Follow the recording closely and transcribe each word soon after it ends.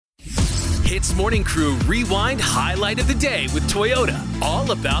HITZ Morning Crew Rewind Highlight of the Day with Toyota.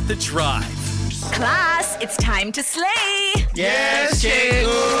 All about the drive. Class, it's time to slay! Yes,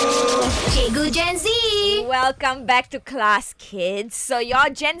 Cikgu! Cikgu Gen Z! Welcome back to class, kids. So your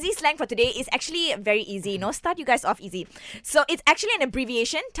Gen Z slang for today is actually very easy. Start you guys off easy. So it's actually an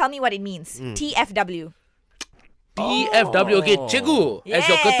abbreviation. Tell me what it means. TFW. TFW. Okay, Cikgu, as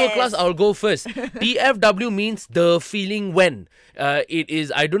your Ketua class, I'll go first. TFW means the feeling when. It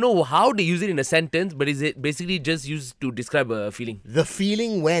is, I don't know how they use it in a sentence, but is it basically just used to describe a feeling? The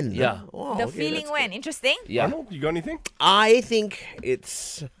feeling when. Yeah. Oh, The okay, feeling that's when. good. Interesting. Yeah. Arnold, you got anything? I think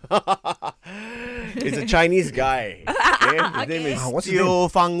it's it's a Chinese guy. Okay? His name is what's his Teo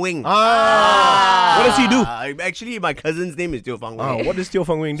Fang Wing. What does he do? Actually, my cousin's name is Teo Fang Wing. What does Teo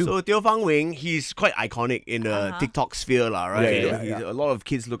Fang Wing do? So Teo Fang Wing, he's quite iconic in the TikTok sphere, right? Yeah. A lot of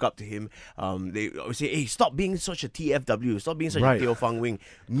kids look up to him. They always say, "Hey, stop being such a TFW. Stop being such a Teo Fang Wing."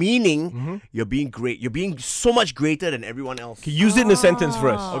 Meaning, you're being great. You're being so much greater than everyone else. Use it in a sentence for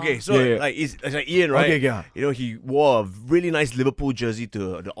us. Okay, so like it's like Ian, right? Okay, yeah. You know, he wore a really nice Liverpool jersey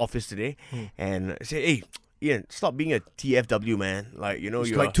to the office today, and I said, "Hey, Ian, stop being a TFW, man. Like, you know,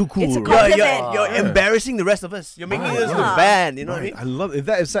 you're like too cool. It's a right? compliment. you're embarrassing the rest of us. You're making us look bad. You know what I mean?" I love it. If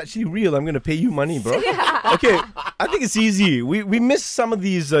that is actually real, I'm going to pay you money, bro. Okay, I think it's easy. We miss some of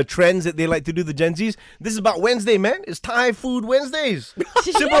these trends that they like to do, the Gen Zs. This is about Wednesday, man. It's Thai Food Wednesdays.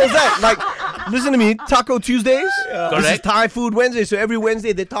 Simple as that. Like, listen to me, Taco Tuesdays. This is Correct. Thai Food Wednesday. So every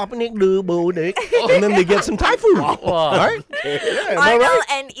Wednesday, they top it, and then they get some Thai food. All right? Yeah, am I Arnold right?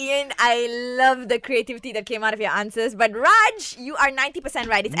 and Ian, I love the creativity that came out of your answers. But Raj, you are 90%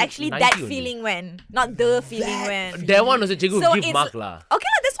 right. It's actually 90 that only. feeling when, not the feeling when. That one was a Cikgu, So give it's mark lah. Okay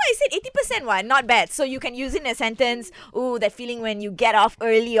lah, that's why I said 80% one, not bad. So you can use it in a sentence. Ooh, that feeling when you get off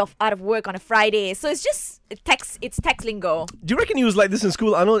early out of work on a Friday. So it's just it's text lingo. Do you reckon he was like this in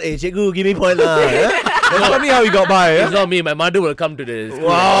school? Arnold, hey, Cikgu, give me point lah. That's probably how he got by. It's not me. My mother will come to the school.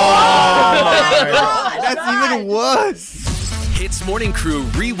 That's even worse. HITZ Morning Crew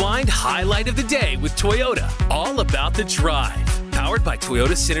Rewind Highlight of the Day with Toyota. All about the drive. Powered by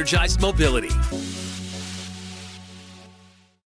Toyota Synergized Mobility.